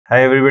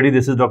Hi everybody,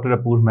 this is Dr.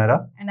 Apurv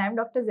Mehra. And I'm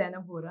Dr.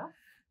 Zainab Vora.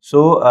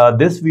 So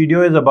this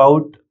video is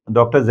about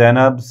Dr.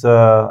 Zainab's,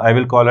 I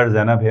will call her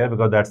Zainab here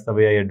because that's the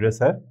way I address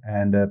her,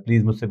 and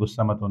please मुझसे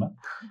गुस्सा मत होना.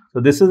 So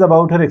this is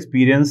about her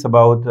experience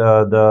about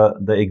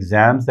the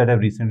exams that have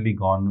recently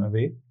gone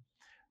away,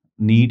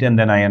 NEET and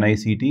then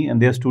INI-CET, and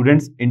their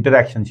students'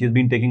 interaction. She's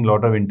been taking a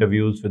lot of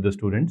interviews with the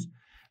students,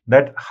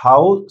 that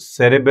how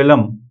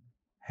Cerebellum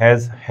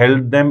has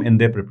helped them in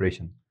their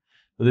preparation.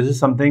 So this is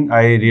something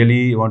I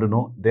really want to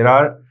know.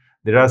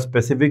 There are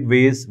specific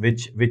ways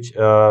which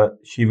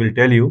she will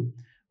tell you.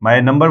 My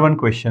number one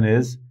question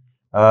is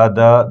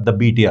the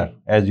BTR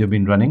as you've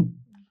been running.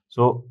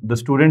 So the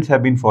students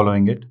have been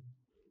following it.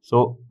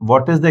 So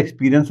what is the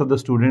experience of the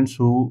students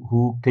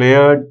who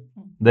cleared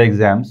the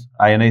exams,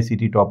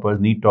 INI-CET toppers,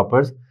 NEET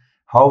toppers?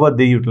 How were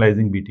they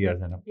utilizing BTR,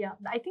 Zainab? Yeah,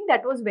 I think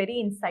that was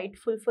very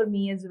insightful for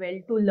me as well,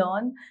 to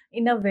learn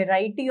in a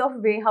variety of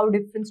way how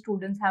different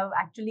students have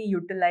actually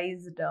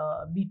utilized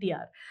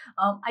BTR.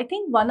 I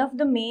think one of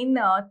the main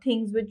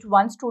things which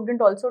one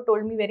student also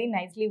told me very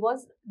nicely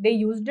was they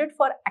used it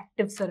for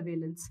active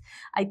surveillance.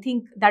 I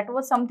think that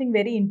was something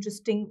very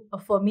interesting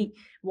for me.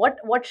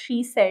 What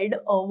she said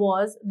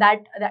was that,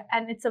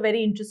 and it's a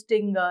very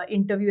interesting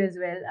interview as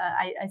well.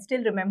 I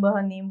still remember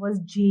her name was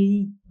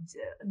J.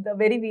 The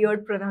very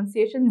weird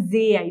pronunciation,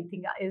 Zay, I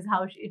think is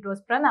how it was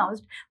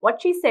pronounced.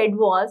 What she said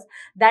was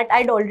that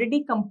I'd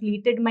already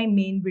completed my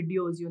main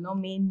videos,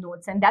 main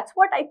notes, and that's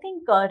what I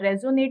think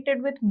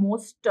resonated with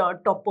most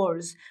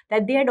toppers,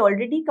 that they had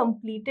already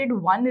completed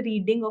one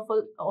reading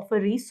of a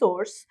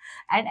resource,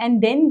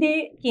 and then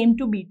they came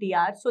to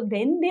BTR. So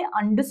then they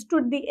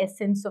understood the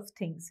essence of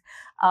things.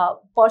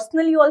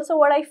 Personally also,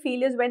 what I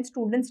feel is when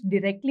students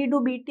directly do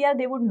BTR,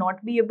 they would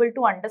not be able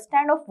to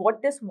understand of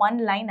what this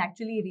one line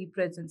actually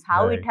represents,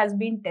 how it has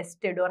been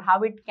tested or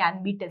how it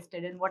can be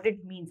tested and what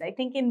it means. I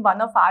think in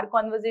one of our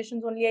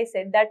conversations only I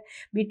said that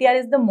BTR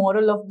is the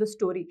moral of the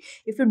story.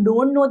 If you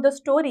don't know the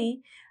story,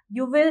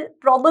 you will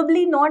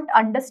probably not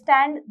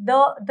understand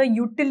the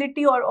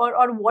utility or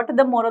what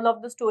the moral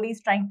of the story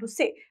is trying to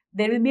say.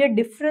 There will be a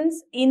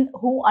difference in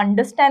who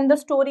understand the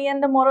story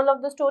and the moral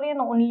of the story, and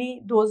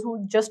only those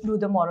who just do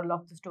the moral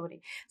of the story.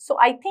 So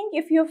I think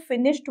if you have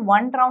finished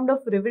one round of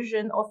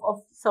revision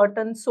of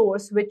certain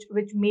source, which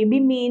may be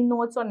main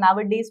notes, or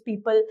nowadays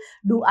people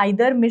do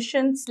either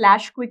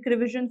mission/quick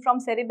revision from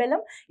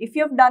Cerebellum. If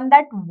you have done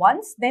that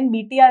once, then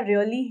BTR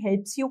really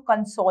helps you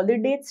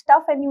consolidate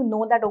stuff and you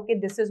know that, okay,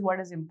 this is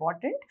what is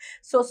important.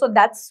 So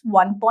that's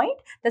one point.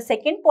 The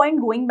second point,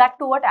 going back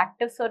to what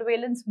active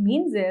surveillance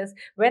means, is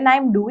when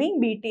I'm doing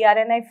BTR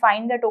and I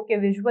find that, okay,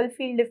 visual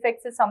field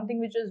effects is something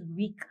which is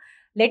weak,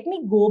 let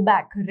me go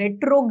back,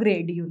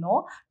 retrograde,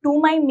 to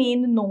my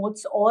main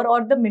notes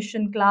or the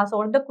mission class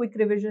or the quick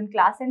revision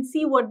class and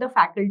see what the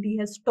faculty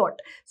has taught.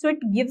 So it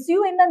gives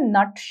you in a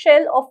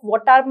nutshell of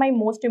what are my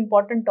most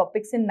important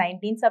topics in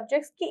 19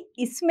 subjects, ki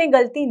isme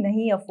galti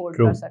nahi afford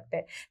kar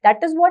sakte.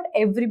 That is what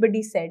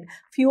everybody said.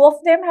 Few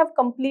of them have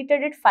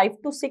completed it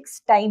 5 to 6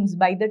 times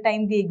by the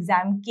time the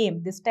exam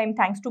came. This time,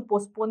 thanks to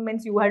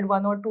postponements, you had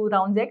 1 or 2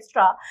 rounds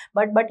extra,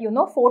 but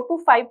 4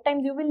 to 5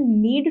 times you will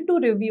need to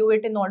review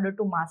it in order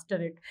to master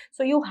it.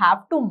 So you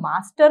have to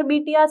master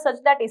BTR such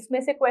that इसमें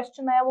से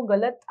question आया वो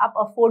गलत आप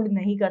afford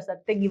नहीं कर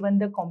सकते given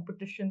the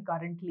competition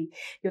currently,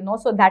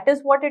 so that is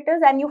what it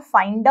is. And you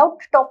find out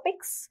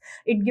topics,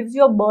 it gives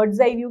you a bird's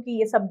eye view कि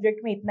ये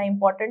subject में इतना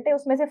important है,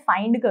 उसमें से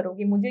find करो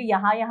कि मुझे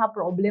यहाँ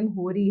problem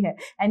हो रही है,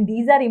 and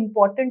these are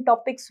important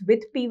topics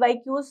with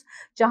PYQs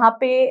जहाँ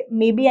पे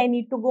maybe I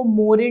need to go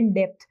more in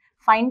depth.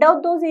 Find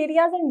out those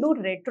areas and do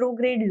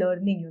retrograde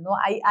learning.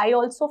 I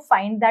also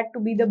find that to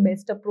be the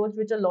best approach,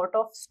 which a lot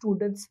of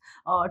students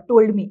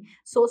told me.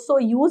 So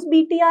use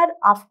BTR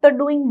after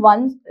doing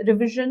one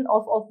revision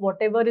of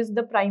whatever is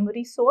the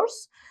primary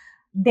source.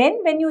 Then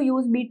when you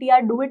use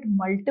BTR, do it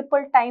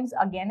multiple times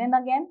again and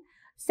again.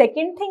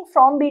 Second thing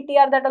from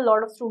BTR that a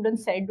lot of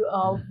students said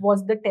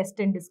was the test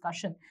and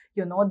discussion.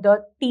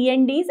 The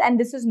TNDs, and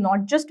this is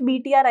not just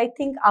BTR, I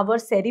think our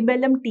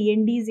Cerebellum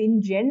TNDs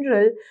in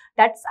general,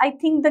 that's, I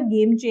think, the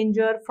game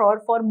changer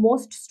for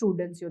most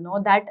students,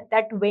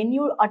 that when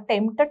you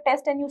attempt a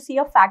test and you see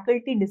a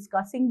faculty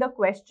discussing the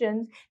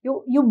questions,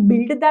 you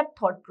build that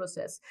thought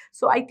process.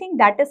 So I think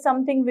that is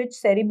something which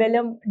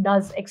Cerebellum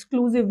does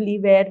exclusively,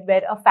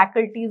 where a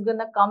faculty is going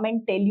to come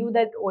and tell you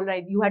that, all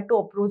right, you had to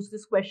approach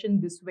this question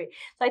this way.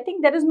 So I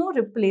think there is no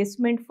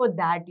replacement for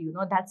that,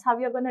 that's how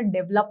you're going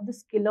to develop the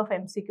skill of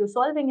MCQ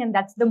solving, and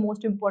that's the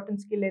most important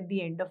skill at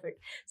the end of it.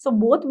 So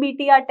both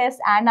BTR tests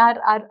and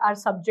our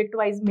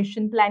subject-wise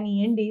mission plan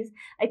ENDs,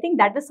 I think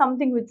that is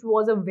something which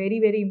was a very,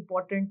 very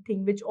important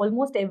thing, which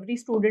almost every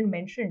student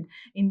mentioned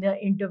in the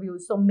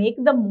interviews. So make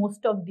the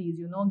most of these,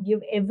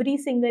 give every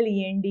single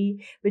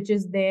END which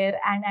is there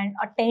and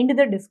attend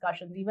the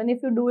discussions. Even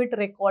if you do it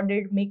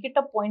recorded, make it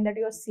a point that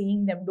you're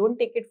seeing them. Don't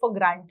take it for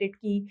granted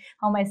कि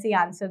हम ऐसे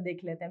answer देखें.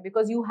 देख लेते हैं,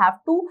 because you have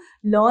to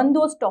learn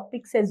those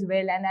topics as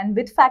well, and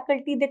with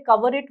faculty they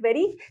cover it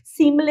very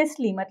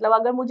seamlessly. मतलब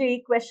अगर मुझे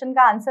एक क्वेश्चन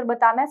का आंसर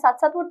बताना है, साथ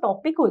साथ वो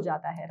टॉपिक हो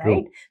जाता है,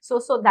 right?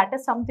 So that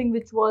is something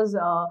which was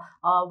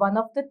one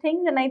of the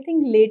things. And I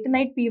think late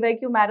night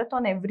PYQ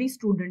marathon, every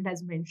student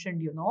has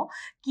mentioned, you know,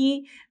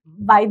 कि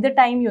by the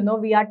time, you know,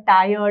 we are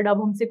tired,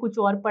 अब हमसे कुछ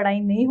और पढ़ाई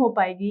नहीं हो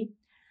पाएगी.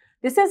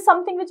 This is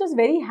something which is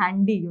very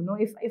handy, you know.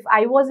 If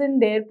I was in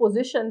their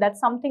position, that's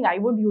something I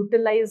would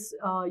utilize,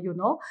 you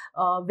know,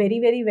 very,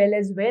 very well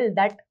as well.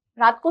 That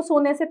रात को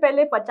सोने से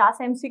पहले 50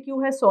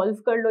 MCQ है,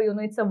 solve कर लो, you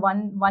know, it's a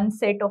one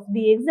set of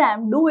the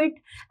exam, do it,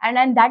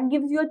 and that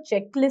gives you a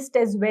checklist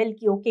as well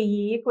कि okay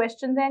ये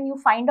questions हैं, and you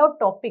find out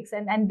topics,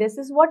 and this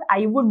is what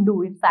I would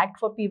do in fact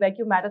for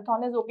PYQ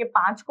marathon is okay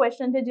 5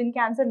 questions थे जिनके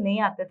answer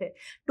नहीं आते थे,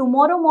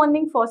 tomorrow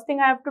morning first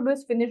thing I have to do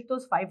is finish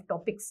those 5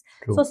 topics.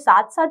 True. So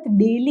साथ साथ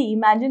daily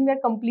imagine we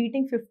are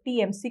completing 50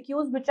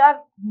 MCQs which are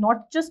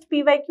not just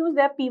PYQs,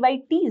 they are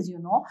PYTs, you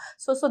know.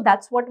 So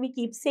that's what we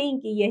keep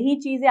saying कि यही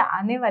चीजें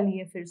आने वाली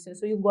है फिर से.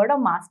 So you got to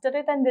master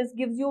it, and this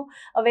gives you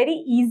a very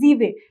easy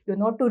way, you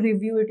know, to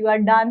review it. You are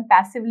done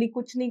passively,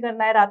 कुछ नहीं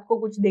करना है रात को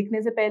कुछ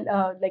देखने से पहले,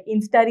 like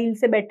Insta reel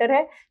से better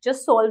है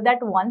just solve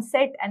that one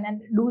set and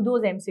then do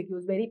those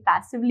MCQs very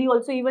passively.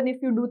 Also, even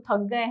if you do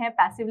थक गए हैं,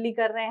 passively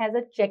कर रहे हैं as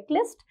a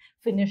checklist,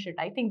 finish it.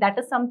 I think that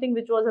is something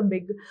which was a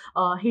big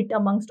hit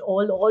amongst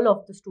all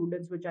of the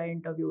students which I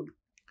interviewed.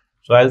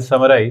 So I'll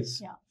summarize.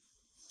 Yeah.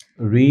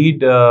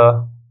 Read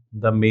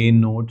the main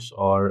notes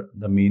or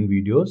the main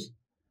videos.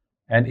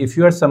 And if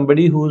you are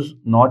somebody who's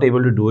not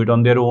able to do it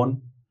on their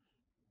own,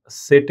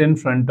 sit in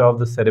front of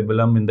the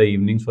Cerebellum in the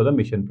evenings for the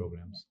mission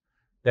programs.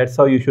 That's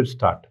how you should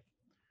start.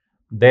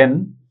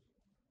 Then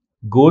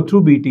go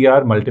through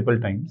BTR multiple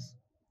times.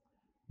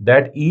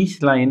 That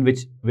each line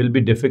which will be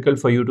difficult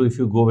for you to, if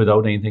you go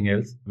without anything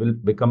else, will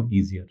become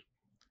easier.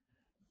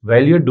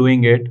 While you're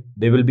doing it,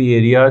 there will be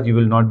areas you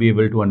will not be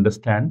able to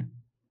understand.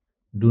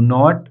 Do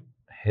not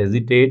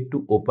hesitate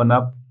to open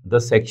up the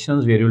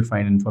sections where you will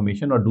find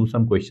information or do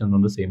some questions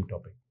on the same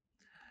topic.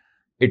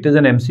 It is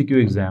an MCQ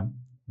exam.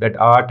 That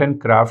art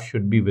and craft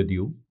should be with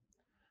you.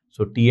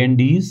 So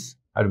T&Ds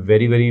are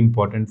very, very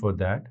important for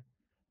that.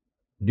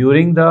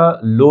 During the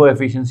low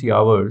efficiency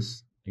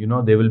hours, you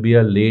know, there will be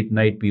a late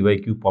night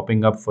PYQ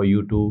popping up for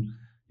you to,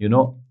 you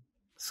know,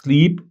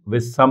 sleep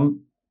with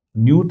some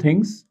new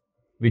things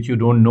which you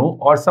don't know,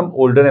 or some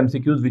older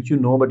MCQs which you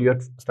know but you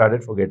have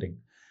started forgetting.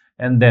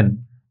 And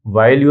then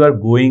while you are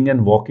going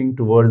and walking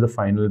towards the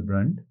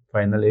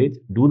final age,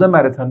 do the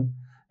marathon.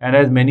 And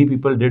as many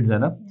people did,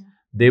 Zainab,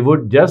 they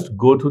would just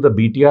go through the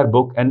BTR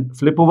book and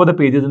flip over the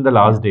pages in the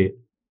last day.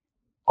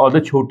 Or the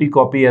choti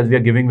copy, as we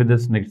are giving with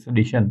this next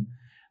edition,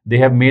 they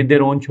have made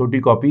their own choti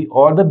copy,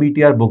 or the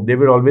BTR book. They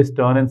will always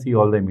turn and see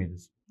all the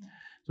images.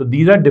 So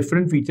these are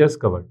different features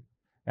covered.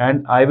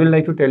 And I will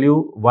like to tell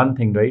you one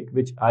thing, right,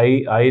 which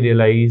I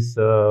realize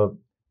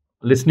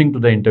listening to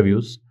the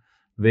interviews,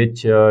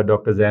 which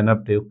Dr.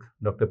 Zainab took,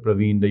 Dr.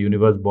 Praveen, the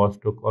Universe Boss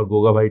took, or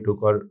Goga Bhai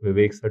took, or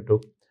Vivek sir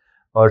took,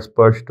 or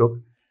Sparsh took.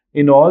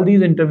 In all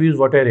these interviews,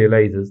 what I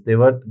realize is there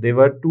were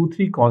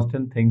 2-3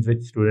 constant things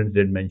which students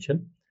did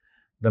mention.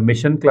 The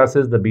mission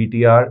classes, the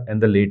BTR,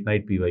 and the late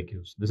night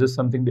PYQs. This is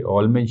something they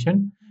all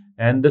mentioned.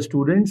 And the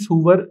students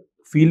who were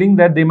feeling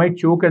that they might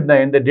choke at the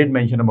end, they did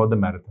mention about the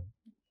marathon.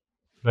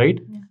 Right?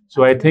 Yeah,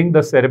 so I think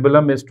the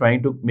Cerebellum is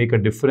trying to make a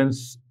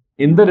difference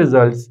in the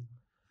results.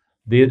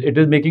 It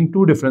is making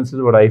 2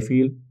 differences, what I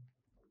feel.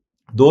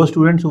 Those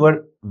students who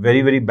were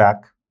very, very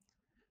back,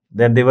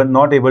 then they were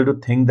not able to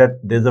think that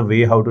there's a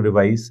way how to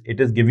revise.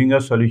 It is giving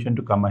a solution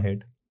to come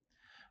ahead.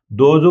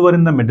 Those who were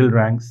in the middle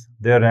ranks,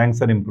 their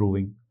ranks are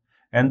improving.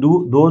 And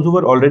those who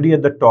were already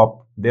at the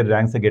top, their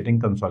ranks are getting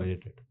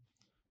consolidated.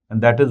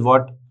 And that is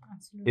what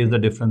is the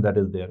difference that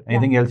is there.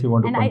 Anything else you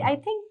want to comment? And I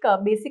think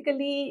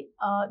basically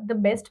the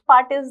best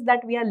part is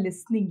that we are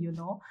listening, you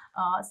know.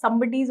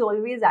 Somebody is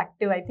always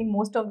active. I think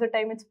most of the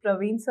time it's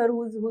Praveen sir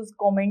who's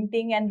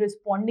commenting and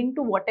responding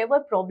to whatever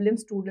problem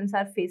students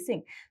are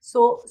facing.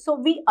 So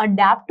we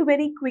adapt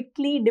very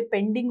quickly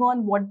depending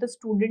on what the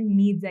student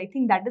needs. I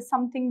think that is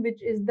something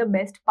which is the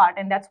best part,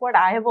 and that's what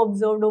I have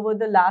observed over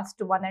the last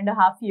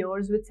 1.5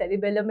 years with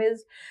Cerebellum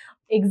is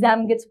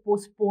exam gets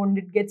postponed,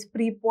 it gets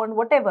preponed,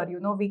 whatever, you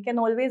know, we can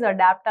always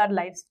adapt our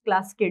life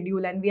class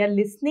schedule, and we are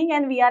listening,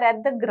 and we are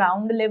at the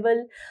ground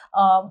level,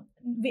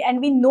 and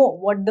we know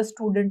what the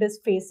student is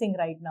facing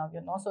right now,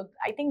 you know. So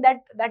I think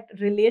that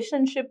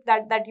relationship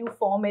that you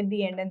form at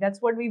the end, and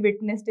that's what we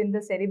witnessed in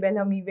the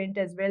Cerebellum event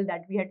as well,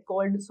 that we had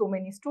called so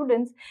many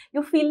students.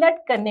 You feel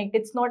that connect.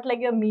 It's not like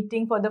you're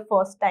meeting for the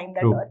first time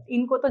that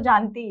inko to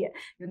janti hai,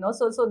 you know.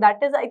 So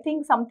that is, I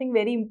think, something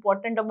very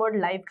important about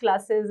live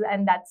classes,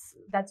 and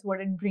that's what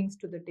it brings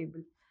to the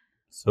table.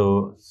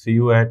 So see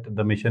you at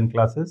the mission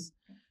classes,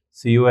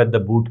 see you at the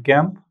boot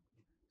camp,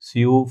 see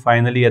you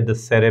finally at the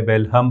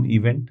Cerebellum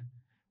event,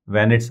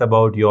 when it's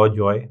about your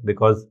joy,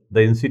 because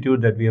the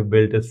institute that we have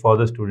built is for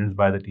the students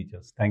by the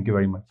teachers. Thank you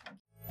very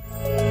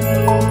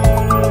much.